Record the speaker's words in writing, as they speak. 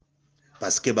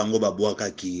parce que bango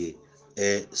babwaka ki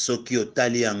et soki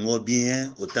otali yango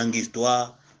bien autant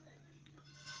histoire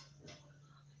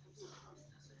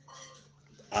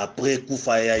après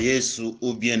kufa ya Yesu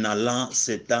ou bien en l'an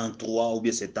 73 ou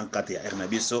bien 74 ya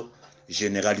Ernabiso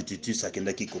général Titus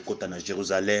akendaki kokota na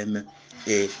Jérusalem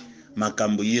et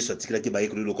makambo Yesu atikilaki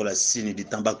bayekoli lokola signe du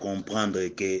temps ba comprendre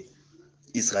que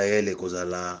Israël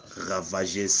ekozala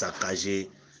ravagé, saccagé,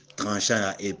 tranchant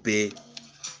à épée,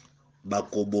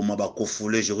 bakoboma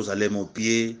bakofule Jérusalem au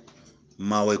pied,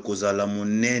 mawe kozala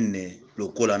monene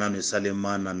lokola nano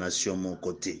esalema na nation mon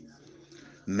côté.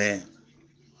 Mais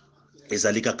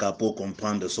ezali kaka pour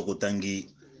comprendre ce kotangi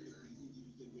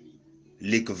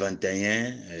Luc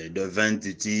 21 de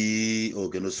 20 ti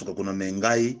okeno suka kuna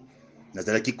mengai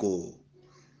nazalaki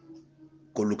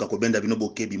koluka kobenda bino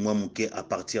bokebi mwa muke à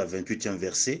partir à 28e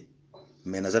verset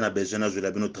mais nazana besoin na zola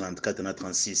bino 34 na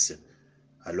 36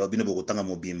 alors bino bokotanga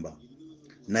mobimba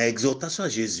na exhortation à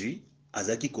Jésus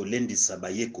azaki kolendisa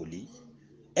bayekoli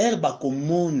herba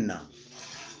komona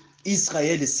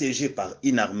Israël siégé par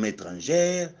une armée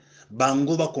étrangère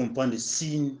bango va comprendre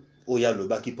signe oya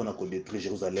lobaki pona ko détruire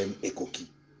Jérusalem ekoki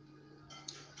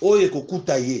oye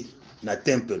kokuta ye na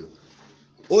temple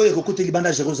oye kokuta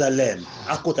libanda Jérusalem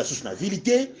akota susu na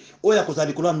vilité oya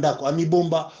kozali kolanda ndako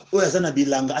amibomba oya zana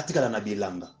bilanga atikala na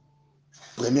bilanga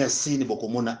première signe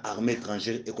bokomona armée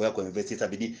étrangère ekoya ko investir ça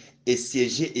veut dire et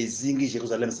siéger ezingi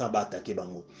Jérusalem sans ba attaquer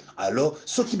bango alors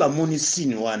ceux qui ba moni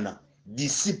signe wana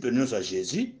disciples nous à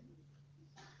Jésus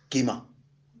kima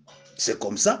c'est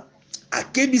comme ça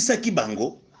akebisaki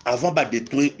bango avant de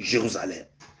détruire Jérusalem.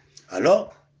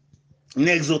 Alors, une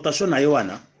exhortation na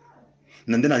yoana,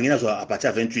 à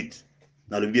partir de 28,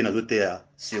 dans le bien à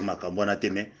sur ma cambouana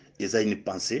teme, ils ont une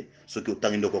pensée, ce que autant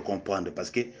de comprendre,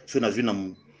 parce que si on a vu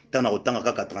dans autant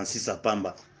à 36 à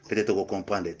Pamba, peut-être qu'on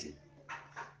comprendre.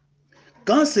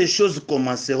 Quand ces choses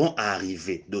commenceront à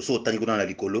arriver, de ce autant dans la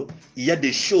licolo, il y a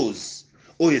des choses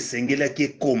où il s'engela qui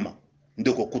est comment.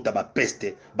 Ndoko kuta ba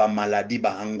peste, ba maladie,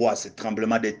 ba angoisse,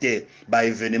 tremblement de terre, ba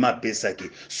événement pesaki.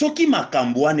 Ce qui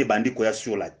makambouane bandi koya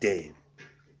sur la terre.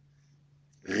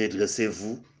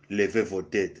 Redressez-vous, levez vos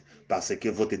têtes, parce que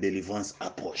votre délivrance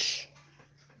approche.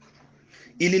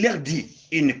 Il leur dit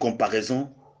une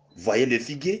comparaison. Voyez les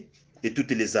figuiers et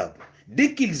toutes les arbres.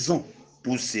 Dès qu'ils ont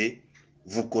poussé,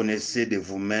 vous connaissez de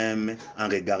vous-même en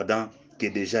regardant que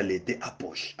déjà l'été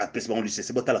approche. Après, c'est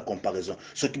la comparaison.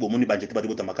 Ceux qui vont de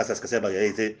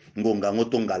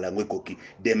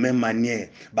même manière,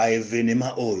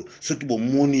 événement, ceux qui vont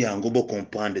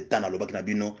comprendre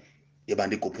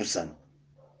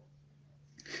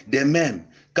de même,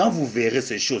 quand vous verrez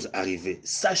ces choses arriver,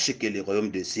 sachez que le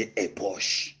royaume des cieux est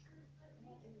proche.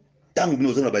 Tant que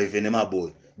nous avons un événement,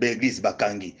 l'église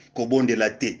bakangi, kobonde la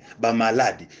thé, ba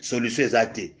malade, solution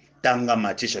ezate, tanga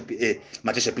Matthieu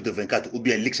chapitre 24 ou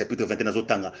bien Luc chapitre 21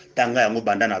 tanga, tanga yango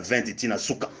banda na 20 tina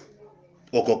suka.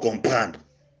 Oko comprendre.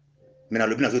 Mais na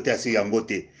lobi nazo te asi yango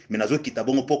te, mais nazo kita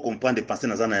bongo pour comprendre penser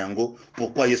na zana yango,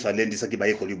 pourquoi Yesu alendi ça ki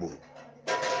baye kolibo.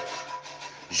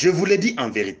 Je vous l'ai dit en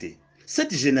vérité,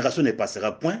 cette génération ne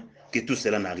passera point que tout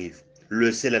cela n'arrive.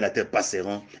 Le ciel et la terre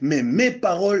passeront, mais mes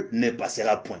paroles ne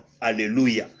passeront point.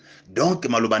 Alléluia. Donc,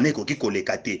 malobane ko kiko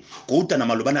lekate, ko uta na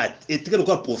malobana etre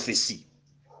ko prophétie.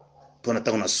 Pour na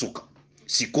na suka.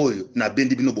 Sikoyo na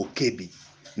bendi bino bokebi.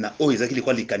 Na o ezaki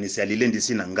likwa likanisi alilendi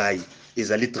si na ngai,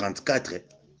 ezali 34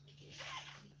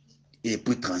 et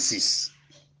puis 36.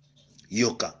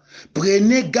 Yoka.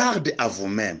 Prenez garde à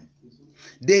vous-même.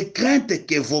 De crainte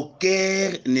que vos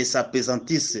cœurs ne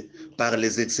s'appesantissent par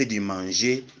les excès du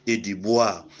manger et du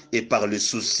boire et par le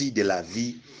souci de la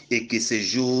vie et que ces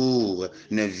jours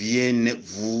ne viennent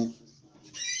vous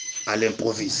à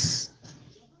l'improviste.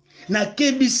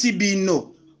 Nakebisi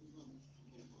bino,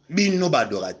 bino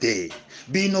badorateur,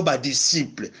 bino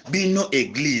badisciple, bino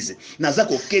église,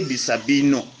 nazako kebisa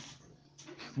bino.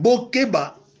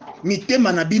 Bokeba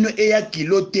mitema na bino eya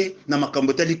kilote na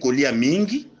makambo tali kolia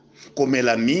mingi.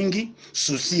 Komela mingi,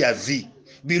 souci à vie.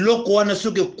 Biloko wana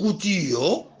soke kuti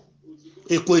yo,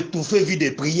 et ko étouffer vie de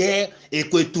prière, et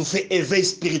ko étouffer éveil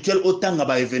spirituel autant nga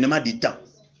ba événement du temps.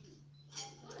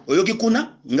 Oyoki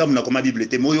kuna, ngamu na koma Bible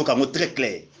te, mo yoka mo très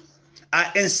clair.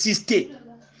 A insister,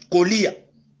 kolia,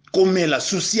 komela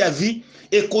souci à vie,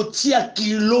 et kotia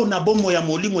kilo na bomo ya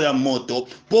molimo ya moto,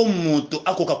 po moto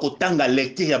akoka kotanga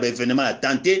lecture ya ba événement ya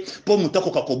tante, po moto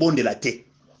akoka kobonde la te.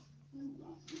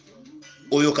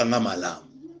 Oyokanga malamu.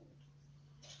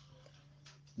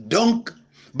 Donc,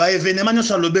 ba événement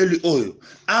nyonso alobeli oyo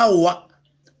awa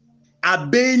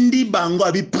abendi bango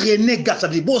abi prenez garde, ça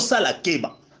veut dire bosala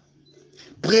keba.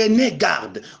 Prenez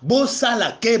garde,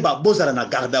 bosala keba, bozala na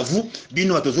garde à vous,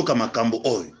 bino atozoka makambo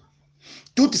oyo.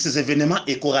 Tous ces événements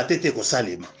ekoratete ko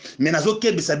salema. Mais nazo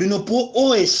kebisa bino po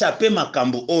o échapper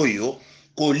makambo oyo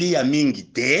kolia mingi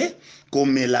te,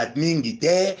 komela mingi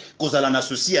te, kozala na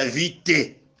souci à vie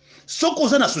te. So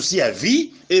koza na souci à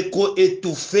vie et ko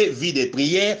étouffer vie de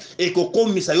prière et ko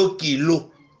komisa yo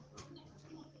kilo.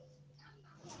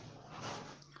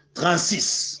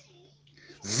 36.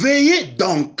 Veillez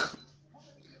donc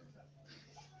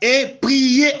et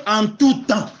priez en tout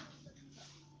temps.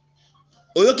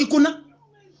 Oyoki kuna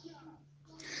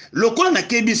lokola na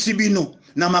kebisi bino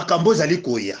na makambo zali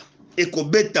koya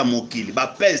ekobeta mokili ba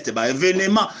peste ba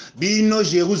événement bino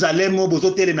Jérusalem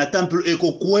bozotele na temple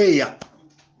ekokweya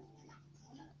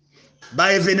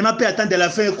ba événement pe attendre la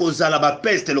fin ekozala ba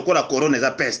peste lokola corona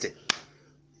za peste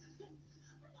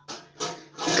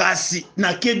kasi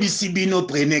na kebisi bino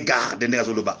prenez garde ndenge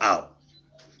azoloba awa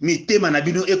mitema na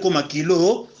bino ekoma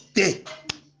kilo te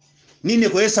nini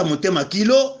koyesa motema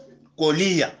kilo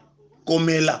kolia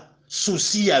komela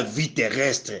souci à vie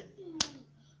terrestre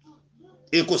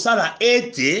et que ça la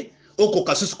été au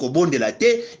kokasus kobondela te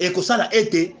et que ça la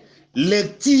été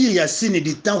lecture ya signe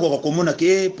du temps ko komona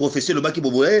ke professeur lobaki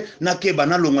boboe na ke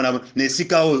bana longo na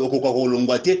nesika o ko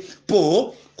kolongwa te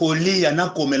po kolia na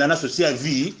komela na souci à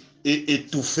vie et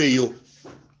étouffer yo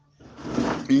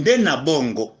nde na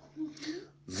bongo.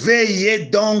 Veillez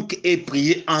donc et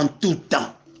priez en tout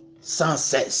temps sans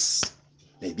cesse.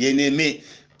 Mes bien-aimés,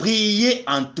 priez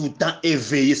en tout temps et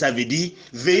veillez, ça veut dire,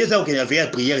 veillez ça qu'il y a veillé à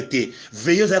prière,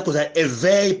 veillez ça qu'il y a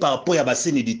éveil par rapport à la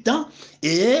scène du temps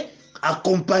et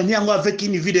accompagner avec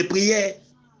une vie de prière.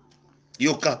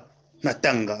 Yoka,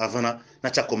 natanga, avant na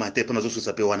commenter pour nous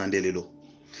saper wanandelelo.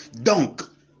 Donc,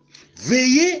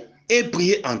 veillez et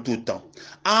priez en tout temps,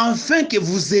 afin que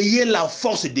vous ayez la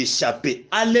force d'échapper.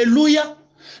 Alléluia.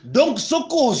 Donc, ce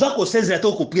qu'on a qu'on sait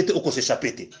qu'on prie ou qu'on s'échappe.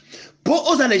 Pour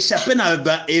oser échapper na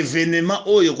ba événement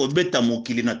oyo ko beta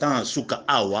mokili na tan suka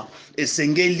awa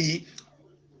esengeli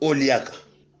oliaka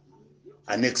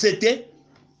annexete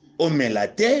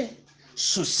omelate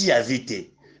souci à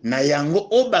vite na yango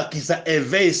obakisa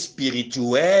éveil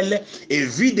spirituel et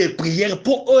vie de prière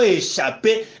pour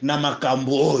échapper na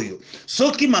makambo oyo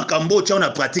soki makambo tia na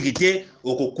pratique te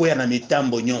okokwea na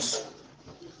mitambo nyonso.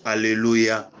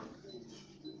 Alléluia.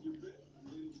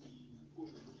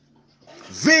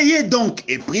 Veillez donc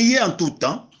et priez en tout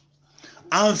temps,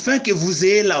 afin que vous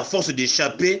ayez la force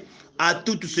d'échapper à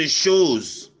toutes ces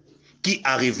choses qui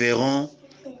arriveront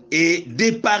et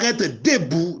de paraître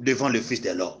debout devant le Fils de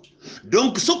l'homme.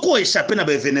 Donc, ce qu'on échappe à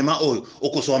l'événement,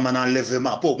 au soit un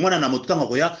enlèvement, pour moi, na moutanga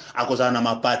koya, à cause na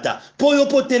mapata, pour yo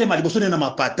potere maliboso na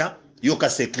mapata, yo ka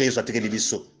secret so ateke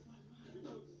libiso.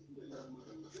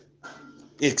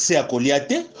 Excès à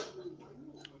koliate,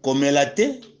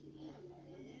 komelate,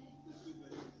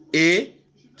 et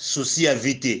souci à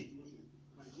vite.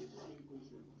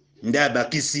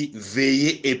 Ndabakisi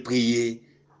veiller et prier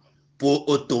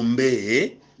pour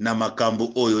tomber na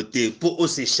makambo oyote pour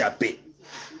s'échapper.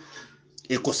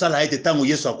 Et que ça la été tango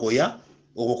yeso akoya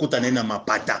okokutana na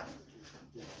mapata.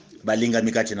 Balinga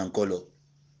mikati na nkolo.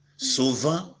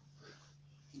 Souvent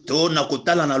to na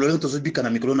kotala na lolo tozobika na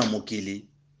mikolo na mokili.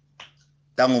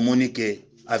 Tango monike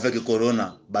avec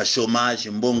corona, ba chômage,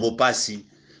 mbongo pasi.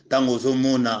 Tango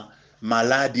zomona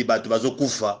maladi batu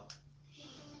bazokufa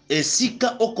et si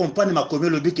ka o comprendre ma commune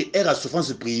lobi que era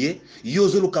souffrance prier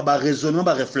yozo luka ba raisonnement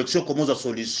ba réflexion comment za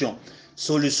solution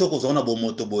ko zona bo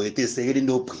moto bo été seyeli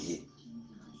ndo prier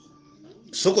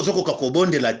soko ka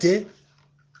kobonde la te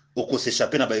oko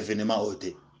s'échapper na ba événement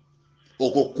oté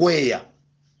oko kweya.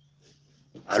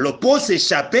 Alors pour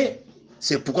s'échapper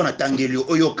c'est pourquoi na tangeli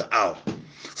oyoka aw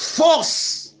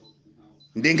force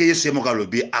ndenge yesu yemoka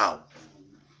lobi aw.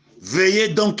 Veillez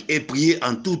donc et priez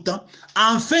en tout temps,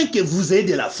 afin que vous ayez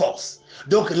de la force.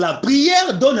 Donc la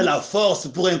prière donne la force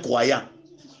pour un croyant.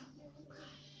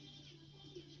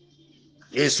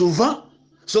 Et souvent,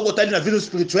 ce qu'on a dit dans la vie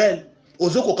spirituelle,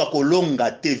 ozoko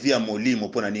kakolonga te via molimo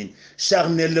pona nini.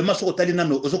 Charnellement, ce qu'on a dit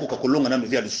dans ozoko kakolonga na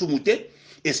via le sumute,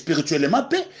 et spirituellement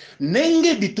pe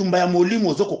nenge bitumba ya molimo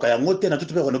ozoko kayangote na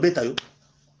tutu pe konobeta yo.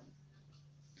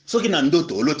 Soki na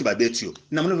ndoto oloti ba betio,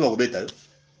 na mno ba beta yo.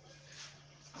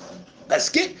 Parce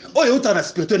que oh yo ta na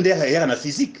spirituel derrière na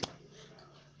physique.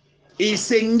 Et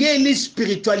sengeli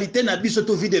spiritualité na biso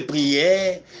to vie de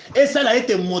prière et ça a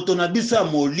été moto na biso ya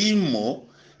molimo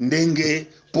ndenge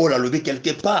Paul a levé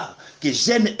quelque part que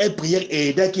jeûne et prière et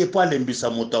aida qui pas lembisa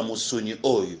moto mosoni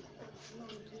oyo.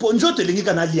 Ponjo te lingi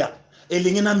kanalia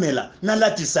elingi na mela na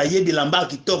latisa ye bilamba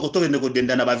kitoko to ndeko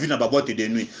denda na ba vie na ba boîte de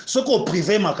nuit. Soko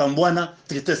privé makambwana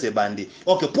tristesse bandi.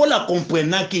 OK, pour la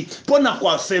comprendre qui pour na ko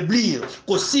affaiblir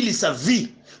ko sili sa vie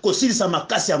kosilisa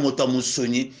makasi ya moto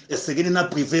musuni esengeli na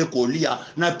privé kolia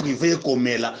na privé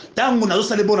komela tango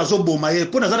nazosala bo nazoboma ye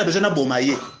mpo naza na besoin na boma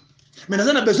ye mais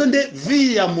naza na besoin de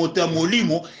vie ya moto ya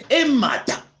molimo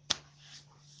emata.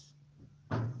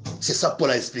 C'est ça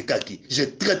Paul a expliqué qui je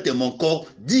traite mon corps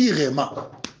directement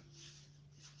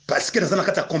parce que naza na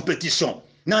kati ya compétition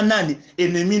na nani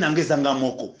ennemi na ngezanga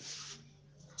moko.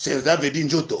 C'est ça veut dire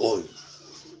njoto oyo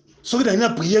soki na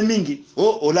prier mingi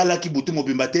olala ki butu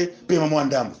mobimba te pe mama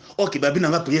ndambo OK babi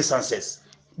na prier sans cesse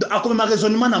akoma ma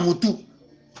raisonnement na mutu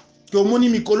ke omoni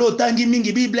mikolo tangi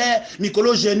mingi bible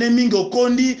mikolo jeune mingi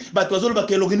okondi bato bazolo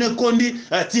bakelogine kondi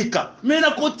tika mais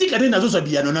na kotika nde nazo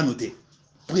sabiano nanu te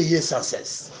prier sans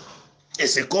cesse et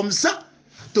c'est comme ça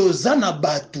tozana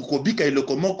batu kobika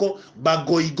eloko moko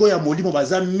bagoigo ya molimo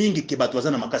baza mingi ke bato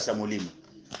bazana makasi ya molimo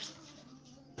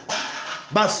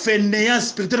ba fainéant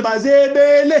spirituel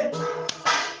bazebele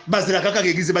bazela kaka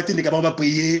église batindika bango ba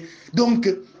prier donc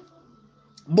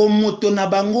bomoto na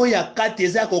bango ya kati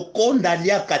eza kokonda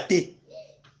liaka te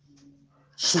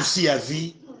souci ya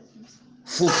vie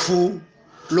fufu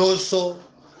loso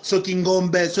soki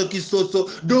ngombe soki soso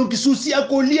donc souci ya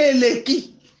kolia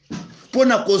eleki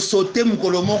pona kosote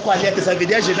mukolo moko alia te ça veut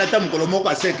dire jenata mukolo moko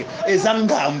aseke eza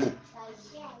ngambo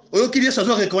oyo kili so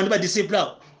recommandé ba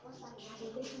disciples.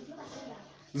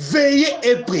 Veillez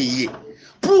et priez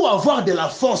pour avoir de la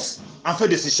force afin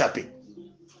de s'échapper.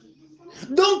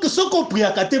 Donc, ce qu'on prie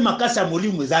à Kate Makasa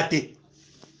Molimo Zate,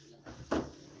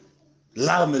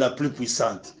 l'arme la plus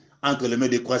puissante entre les mains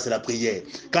de croix, c'est la prière.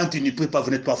 Quand tu ne pries pas,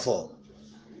 vous n'êtes pas fort.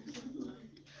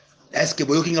 Est-ce que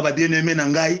vous avez bien aimé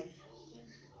Nangai?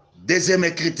 Deuxième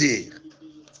écriture,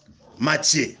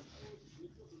 Matthieu.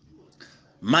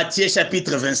 Matthieu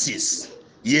chapitre 26.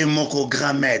 Yemoko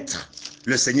grand maître,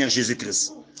 le Seigneur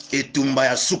Jésus-Christ. Et Tumba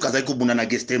ya suka zako bunana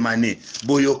gestemane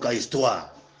boyoka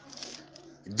histoire.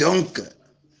 Donc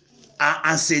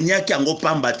a enseigné ki ango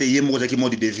pamba te yemo zaki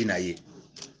modi devina ye.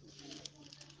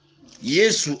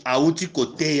 Yesu auti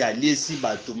kote ya liesi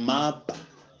batu mapa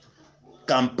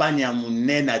campagne ya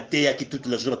munena te ya ki toute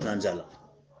la journée tranjala.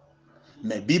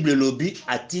 Mais Bible lobby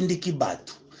atindi ki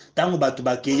batu. Tango batu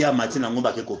bakeya matina ngo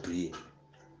bake ko prier.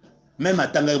 Même à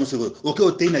Tanga, ok,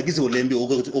 au na gize olembi, aux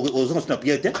na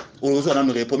prière, aux on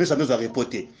a répondu, ça nous a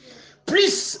reporté.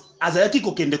 Plus azalaki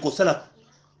ko kende ko sala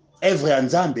œuvre en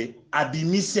Nzambe,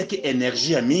 abimise ki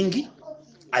énergie ya mingi,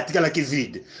 atikala ki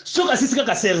vide. Soka sisika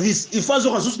ka service, il faut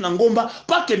azora sous na ngomba,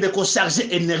 pas kende ko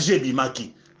charger énergie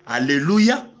bimaki.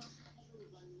 Alléluia.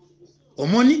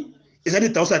 Omoni,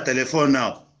 ezali ta sa téléphone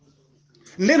na.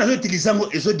 Ndé na zo utiliser ngo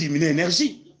ezo diminuer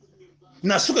énergie.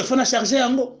 Na soka faut na charger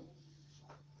yango.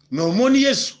 Mais au moni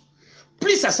Yesu,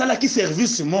 plus ça sala qui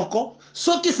service moko,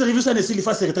 ce qui service ça ne s'il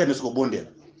faut se retraiter ne se bondela.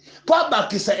 Pas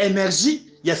baki sa énergie,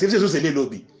 il y a service aux les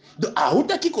lobby. Donc a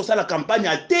uta ki ko sala campagne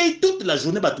a té toute la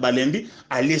journée batu balembi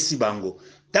aller si bango.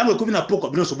 Tango ko bina poko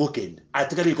bino so bokende.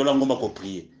 Atikali ko ngomba ko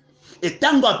prier. Et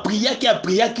tango a prier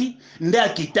ki nde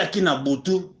akitaki na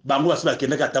butu bango basiba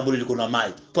kende ka taboli ko na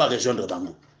mai pour rejoindre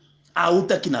bango.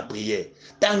 Auta ki na prière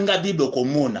tanga bible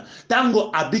komona tango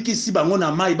abikisi bango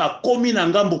na mai ba komi na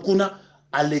ngambo kuna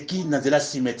aleki na zela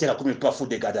cimetière comme pas fou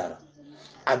de gadara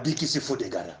abikisi fou de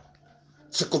gadara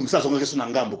c'est comme ça son reso na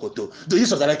ngambo koto donc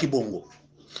yeso zala ki bongo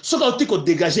soka oti ko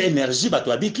dégager énergie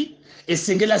bato abiki et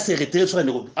sengela se retirer sur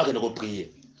ne prier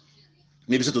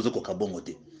mais biso tozo ko kabongo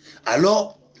te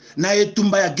alors na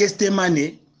etumba ya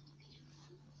Gethsemane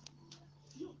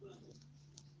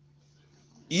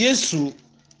Yesu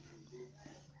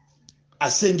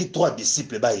asengi 3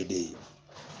 disciples ba aider.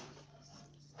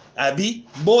 Abi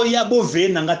boya bove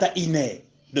nangata 1 heure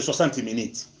de 60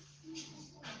 minutes.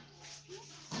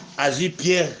 Azi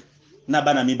Pierre na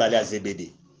bana mibale a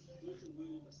Zebede.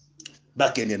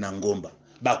 Bakende na ngomba.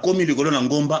 Bakomi likolo na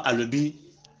ngomba alobi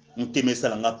mutemesa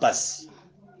langa pasi.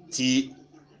 Ti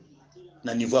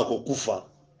na niveau ya kokufa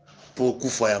po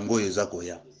kufa yango eza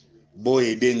koya. Bo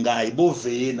aider ngai, bo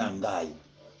veye na ngai.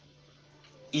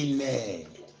 1 heure.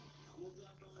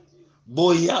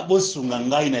 Boya bosunga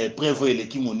ngai na épreuve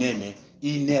eleki monene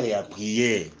 1 heure ya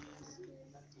prière.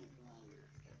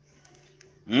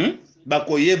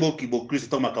 Bakoye boki bo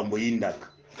Kristo makambo yindaka.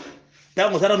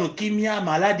 Tango sala no kimia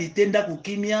maladi tenda ku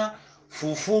kimia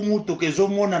fufu muto kezo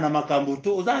mona na makambo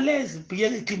to oza l'aise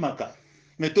prière kimaka.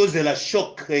 Mais to zela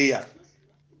choc ya.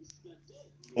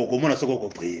 Okomona soko ko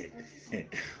prière.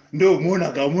 Ndo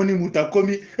mona ka moni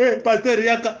mutakomi pasteur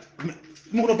yaka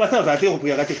muko pasteur za te ko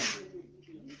prière kate.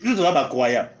 Je dois pas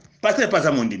croire. Pasteur pas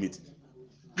à mon limite.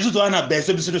 Je dois en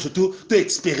besoin de surtout de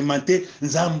expérimenter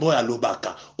Nzambo ya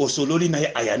lobaka. Osololi na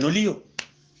ayanolio.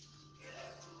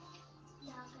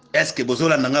 Est-ce que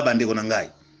bozola nanga bandeko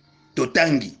nangai?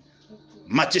 Totangi.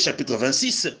 Matthieu chapitre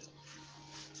 26,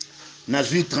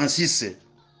 Nazui 36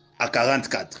 à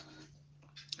 44.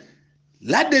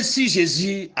 Là-dessus,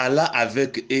 Jésus alla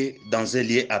avec eux dans un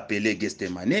lieu appelé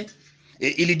Gethsémane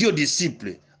et il dit aux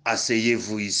disciples,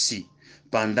 asseyez-vous ici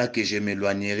pendant que je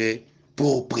m'éloignerai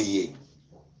pour prier.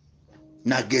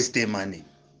 Na Gethsémane.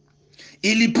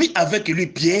 Il y prit avec lui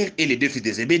Pierre et les deux fils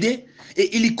de Zébédée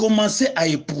et il y commençait à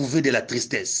éprouver de la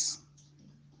tristesse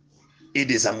et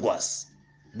des angoisses.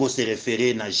 Bon se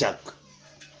référer à Jacques.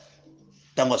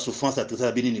 Tant que souffrance, la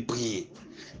tristesse, il prier.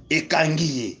 Et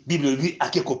kangiye, Bible lui a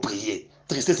quelque prier.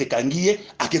 Tristesse et kangiye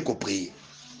a quelque prier.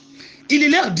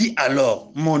 Il leur dit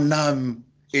alors, mon âme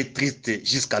est triste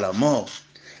jusqu'à la mort.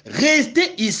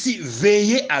 Restez ici,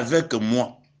 veillez avec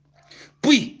moi.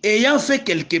 Puis, ayant fait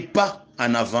quelques pas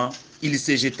en avant, il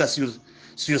se jeta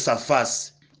sur sa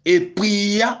face et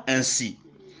pria ainsi.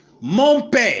 Mon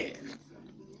Père,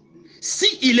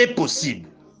 s'il est possible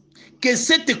que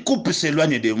cette coupe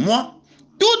s'éloigne de moi,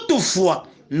 toutefois,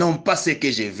 non pas ce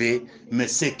que je veux, mais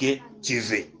ce que tu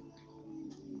veux.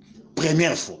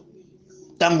 Première fois.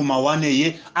 Tangu mawane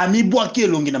ye, ami boaki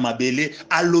elongi na mabele,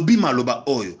 alobi maloba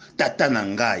oyo, tata na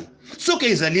ngai. Soki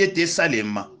ezali ete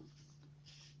salema.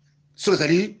 Soki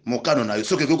ezali mokano na yo,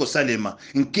 soki koko salema,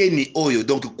 nkeni oyo,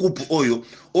 donc coupe oyo,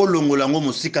 olongola ngo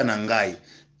musika na ngai.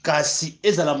 Kasi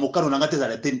ezala mokano na ngate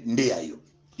ezala te nde ya yo.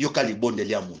 Yoka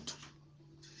libondeli ya mutu.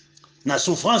 Na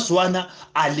souffrance wana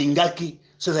alingaki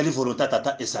soki ezali volonté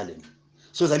tata esalema.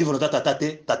 Soki ezali volonté tata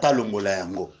te, tata longola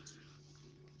yango.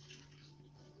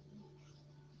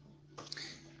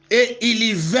 Et il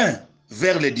y vint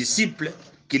vers les disciples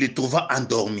qu'il les trouva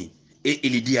endormis. Et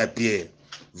il dit à Pierre,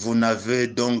 vous n'avez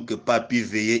donc pas pu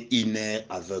veiller une heure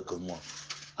avec moi.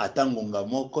 Atangonga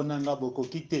moko nanga boko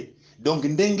kite. Donc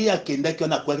ndenge ya kenda ki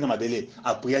ona kwa na mabele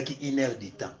après ki une heure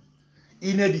du temps.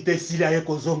 Une heure du temps s'il a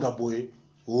kozonga boye.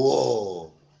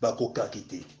 Oh, bakoka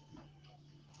kite.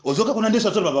 Ozoka kuna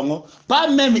ndeso tolo babango, pas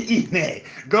même une heure.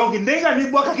 Donc ndenga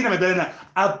ni boka ki na mabele na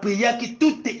après ki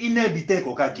toute une heure du temps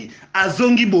kokaki.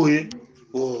 Azongi boye.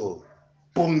 Oh,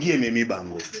 pongi ememi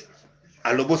bango.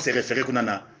 Alobo se référer kuna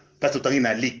na parce que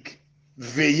na lik.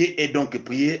 Veillez et donc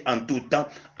priez en tout temps,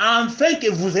 afin que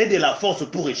vous ayez de la force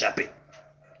pour échapper.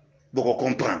 Pour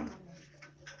comprendre.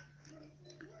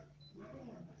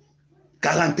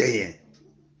 41.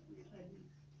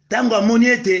 Tango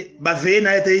amoniete, ba veillez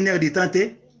na ete une heure du temps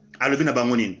te, alobi na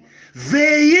bangonine.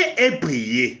 Veillez et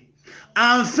priez,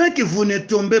 afin que vous ne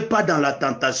tombez pas dans la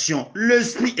tentation.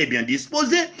 L'esprit est bien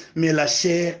disposé, mais la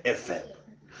chair est faible.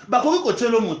 Bakoki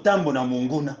kotselo mutambo na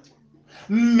munguna.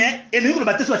 Mais elingi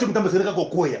koloba te so atie mutambo seleka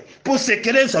kokwea. Pour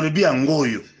sekele ça le bien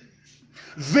ngoyo.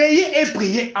 Veillez et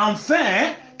priez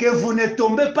afin que vous ne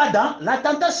tombez pas dans la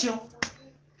tentation.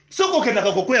 Ce qu'on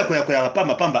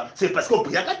a pamba, c'est parce qu'on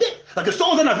prie à côté. Parce que si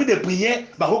on a envie de prier,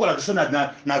 la question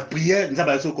na prière, nous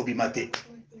avons kobimate.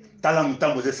 Tala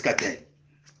mutambo zeskate.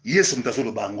 Yesu mutaso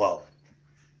lo bangwa.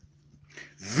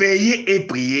 Veillez et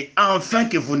priez afin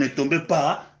que vous ne tombez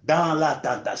pas dans la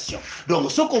tentation.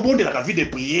 Donc, ce qu'on de la vie de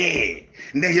prier,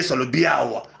 n'est pas le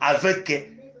biawa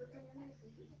avec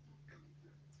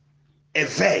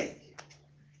éveil.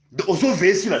 Osons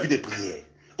veiller sur la vie de prière.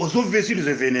 Osons veiller sur les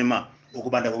événements. Au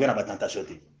cours de la tentation.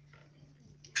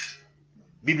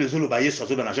 Bible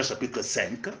dans Jean chapitre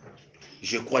 5,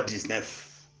 je crois 19.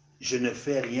 Je ne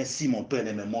fais rien si mon Père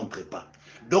ne me montre pas.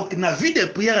 Donc, dans la vie de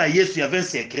prière à Yesu, il y avait un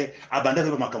secret.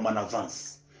 Abandonner en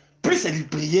avance. Plus elle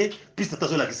priait, plus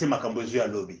attention la question m'a à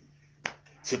lobby.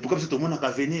 C'est pourquoi tout le monde a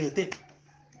venir.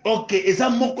 Ok, et ça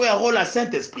mon rôle à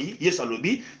Saint-Esprit, yes à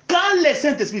lobby. Quand le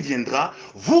Saint-Esprit viendra,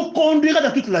 vous conduira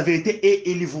dans toute la vérité et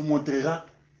il vous montrera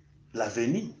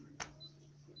l'avenir.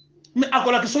 Mais à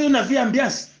quoi la question il y a une vie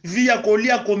ambiance, vie à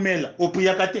colia comela, au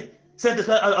priakate.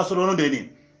 Saint-Esprit à son nom de nid.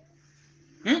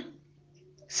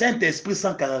 Saint-Esprit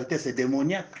sans caractère, c'est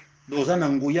démoniaque. Dans un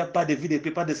angouya, pas de vie de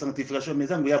paix, pas de sanctification,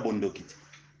 mais angouya bondoki.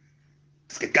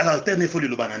 Parce que caractère ne faut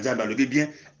le bananjamba le bien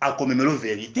à commémorer la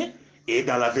vérité et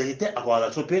dans la vérité à quoi la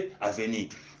sope à venir.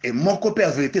 Et mon copain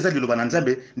à vérité ça le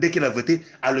bananjamba dès que la vérité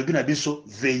à le bien à biso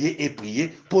veiller et prier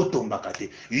pour tomber kate.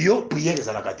 Yo prier les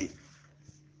alakate.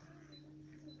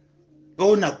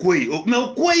 On a quoi mais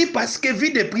quoi parce que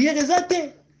vie de prière les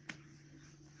athées.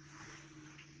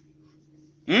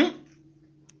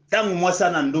 Tangu mwasa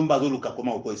na ndomba zoluka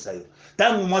koma okoisa yo.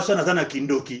 Tangu mwasa na zana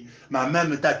kindoki, ma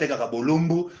même tateka ka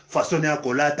bolumbu, façon ya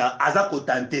kolata, aza ko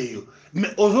tenter yo.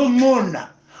 Mais ozo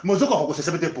mona, mozo ko ko se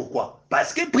peut pourquoi?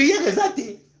 Parce que prière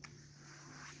ezate.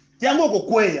 Yango ko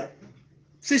kweya.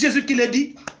 C'est Jésus qui l'a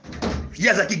dit.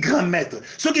 Yazaki grand maître.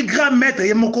 Ce qui grand maître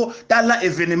yemoko tala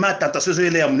événement tentation zo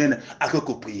ele ya munene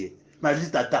akoko prier. Ma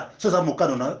dit tata, so za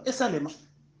mokano na esalema.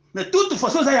 Mais toute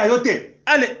façon ça y a yote.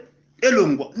 Allez,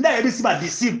 elongo. Nda yebisi ba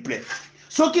disciple.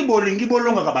 Soki bolingi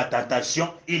bolonga ka ba tentation,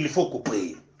 il faut que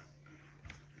prier.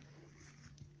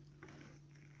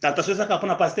 Tentation ça ka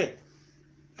pona pasteur.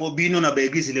 Po bino na ba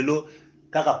église lelo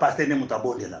kaka pasteur ne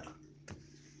mutabondela.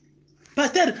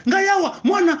 Pasteur, ngayawa,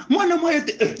 mwana mwa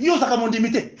yete. Yo saka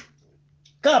mondimité.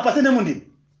 Kaka pasteur ne mondimi.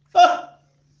 Ah!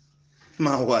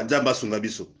 Mawa, Nzamba sunga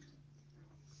biso.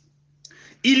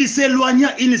 Il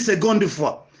s'éloigna une seconde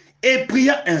fois et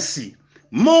pria ainsi.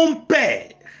 Mon Père,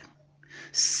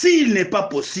 s'il n'est pas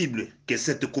possible que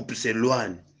cette coupe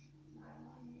s'éloigne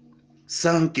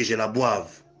sans que je la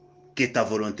boive, que ta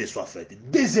volonté soit faite.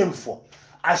 Deuxième fois,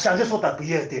 à changer sur ta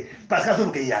prière, parce que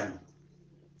c'est yann.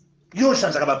 Yo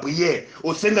change la prière,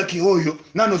 au senga ki oyo,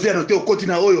 na noze anoté au côté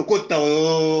na oyo, kota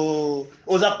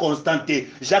oza constanté.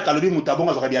 Jacques Alobi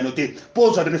Moutabonga j'aurais bien noté.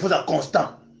 Pose à donner faut à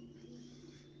constant.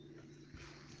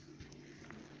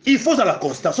 Il faut à la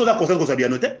constance, faut à la constance qu'on a bien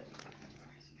noté.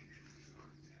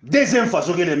 Deuxième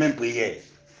façon que les mêmes prières.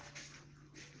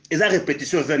 Et la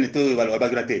répétition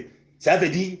ça veut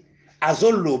dire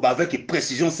azoloba avec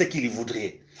précision ce qu'il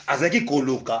voudrait. Azaki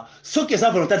koloka, ce que sa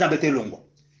volonté d'embêter longo.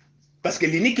 Parce que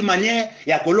l'unique manière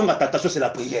et à kolonga tentation c'est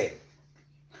la prière.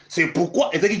 C'est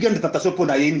pourquoi ezaki gagne de tentation pour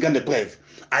naïe une grande preuve.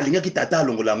 Alinga ki tata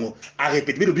longo lango a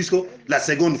répété le bisco la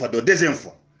seconde fois, la deuxième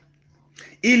fois.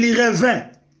 Il y revint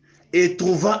et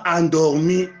trouva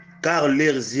endormi car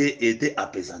leurs yeux étaient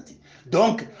apaisantis.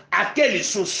 Donc, à quelle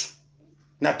source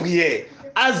na prière?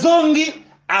 Azongi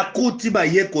akuti ba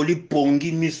yekoli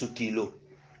pongi misu kilo.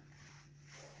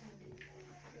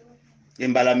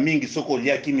 Embala mingi soko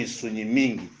liaki misuni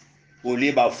mingi.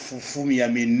 Olie ba fufumi ya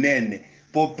minene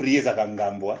po prier za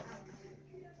kangambwa.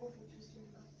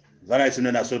 Vana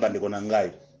isune na sol bande kona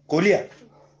ngai. Kolia.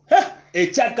 Ha, e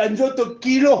chaka njoto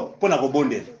kilo pona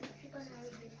kobondela.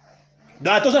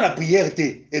 Dans la prière,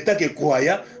 étant que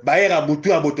croyant, baera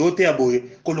butu aboto te aboye,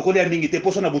 kolokoli ya mingi te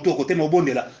poso na butu côté mo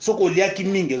bondela, soko liaki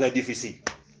mingi c'est difficile.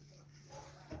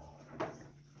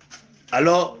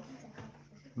 Alors,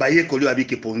 baye koli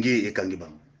abiki pongi et kangiba.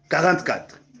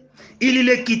 44. Il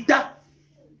les quitta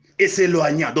et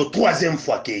s'éloigna de troisième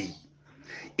fois qu'il.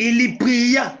 Il y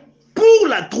pria pour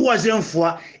la troisième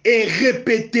fois et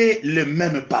répétait les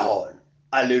mêmes paroles.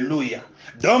 Alléluia.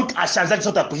 Donc, à chaque fois que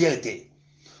ta prière était.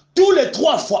 Tous les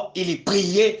 3 fois, il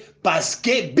priait parce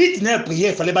que bit n'a prié,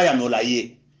 il fallait pas y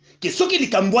aller. Que ceux qui disent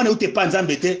qu'il ou t'es pas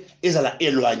embêté, ils allaient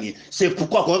éloigner. C'est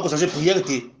pourquoi quand on change de prière,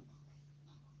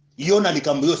 il y a des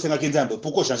cambios, c'est un peu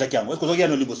pourquoi changer qui est-ce que vous avez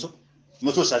un liboso?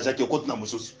 Monsieur changer qui est au côté de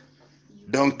monsieur.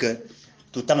 Donc,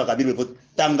 tout le temps, la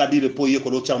Bible pour y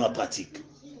aller en pratique.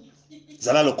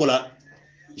 Zala lokola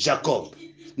Jacob.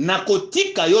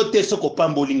 Nakotika yote soko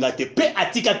pambolinga te pe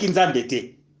atika kinzambe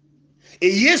te.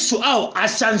 Et Yesu a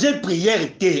changé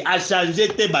prière te, a changé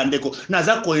te bandeko.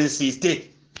 Naza ko insister.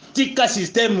 Tika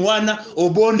système wana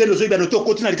obonde lozo bien to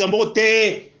koti na likambo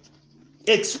te.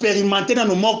 Expérimenter na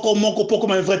no moko poko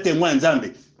ma vrai témoin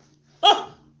nzambe. Ah!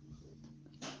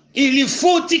 Il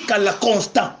faut tika la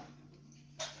constant.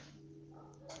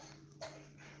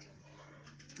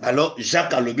 Alors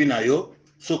Jacques alobi na yo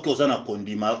soki oza na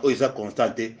kondima o eza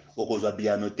constanté okozwa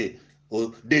bien noté.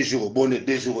 2 jours bonne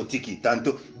 2 jours tiki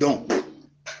tantôt donc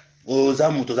oza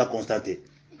muto oza constanté.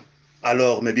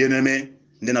 Alors mes bien-aimés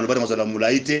ndena lobana kozala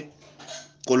mulaite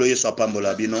kolo yesu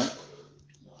apambola bino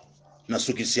na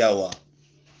suki siawa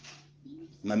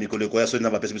na mikolo ko ya so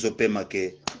na bapesi biso pema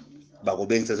ke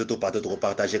bakobengisa zeto pato to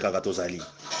partager kaka tozali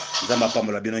nzamba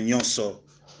apambola bino nyonso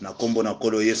na kombo na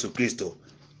kolo Yesu Kristo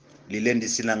lilendi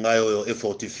sina ngayo oyo e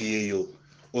fortifier yo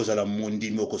ozala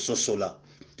mundi moko sosola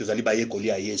tozali baye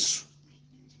kolia Yesu.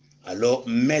 Alors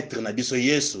maître na biso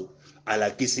Yesu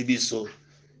alakisi biso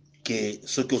que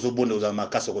ceux qui ont bonde aux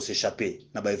makasi ko s'échapper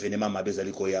na ba événement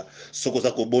mabezali koya ceux qui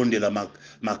ont bonde la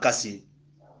makasi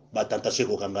ba tentation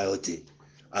ko kanga yote.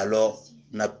 Alors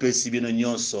na pesi bino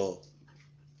nyonso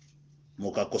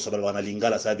moka kosa bana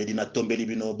lingala ça veut dire na tombeli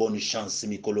bino bonne chance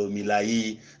mikolo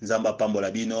milai nzamba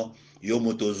pambola bino yo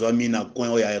moto zwami na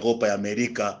coin ya Europe ya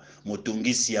Amerika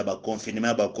motungisi ya ba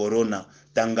confinement ba corona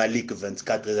tangalik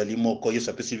 24 ezali moko yo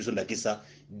sa pesi biso ndakisa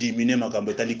diminuer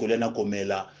makambo etali kolena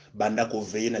komela banda ko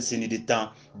veiller na sini de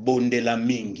temps bondela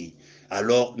mingi.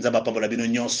 Alors nzamba pambola bino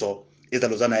nyonso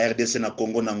ezaloza na RDC na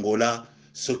Congo na Angola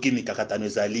soki mikakatano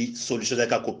ezali solution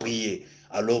za ko prier.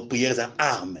 Alors prière za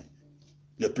arme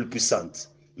le plus puissante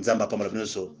nzamba pambola bino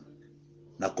so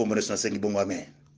na kombo na sengi bongo amen.